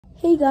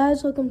Hey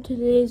guys, welcome to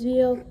today's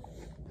video.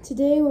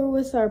 Today we're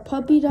with our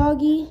puppy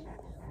doggy.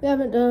 We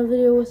haven't done a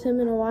video with him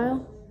in a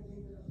while.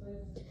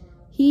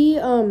 He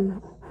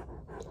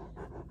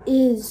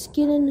is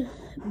getting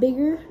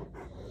bigger.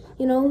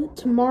 You know,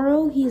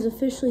 tomorrow he's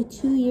officially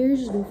 2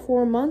 years and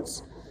 4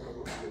 months.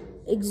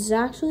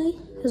 Exactly.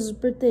 His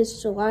birthday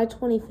is July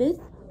 25th.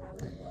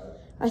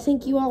 I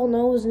think you all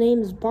know his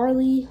name is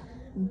Barli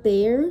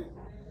Bear.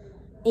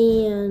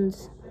 And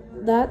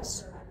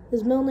that's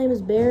his middle name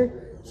is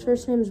Bear. His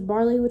first name is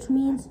Barli, which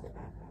means,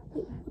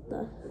 wait, what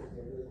the?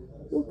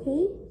 You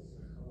okay?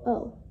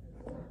 Oh,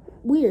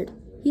 weird.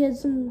 He had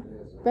some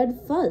red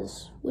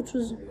fuzz, which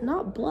was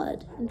not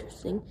blood.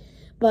 Interesting.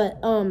 But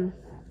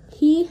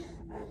he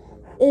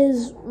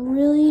is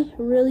really,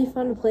 really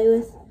fun to play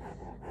with,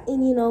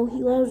 and you know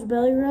he loves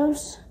belly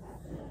rubs.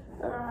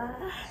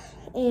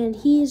 And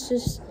he's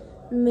just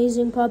an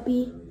amazing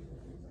puppy.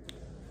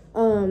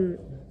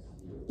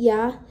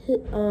 Yeah.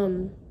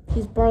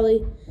 He's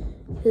Barli.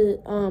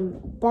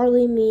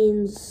 Barli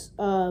means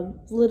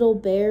little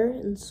bear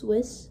in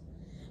Swiss.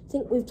 I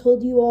think we've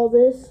told you all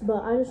this,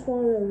 but I just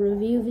wanted a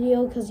review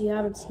video because you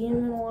haven't seen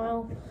him in a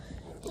while.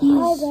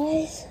 Hi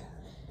guys.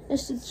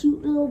 Just a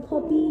cute little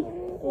puppy,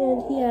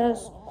 and he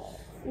has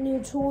a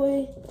new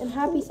toy. And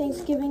happy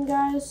Thanksgiving,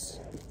 guys.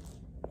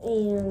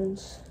 And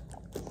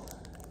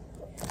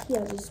he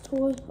has his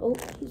toy. Oh,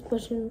 he's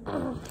pushing,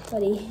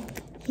 buddy.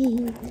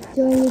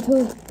 Join the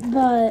toy.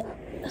 But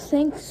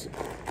thanks,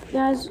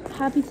 guys.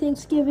 Happy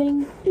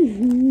Thanksgiving.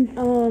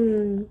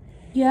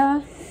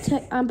 Yeah,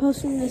 I'm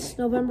posting this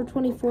November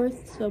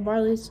 24th, so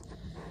Barli's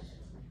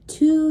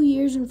 2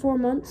 years and 4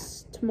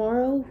 months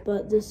tomorrow,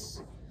 but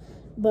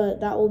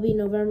that will be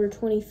November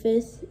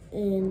 25th,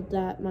 and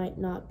that might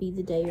not be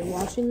the day you're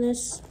watching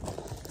this.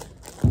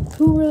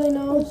 Who really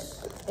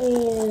knows?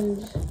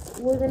 And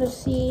we're gonna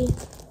see,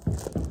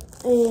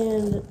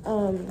 and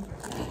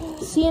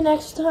see you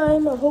next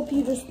time. I hope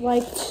you just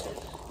liked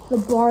the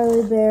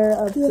Barli Bear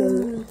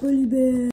update. Barli Bear.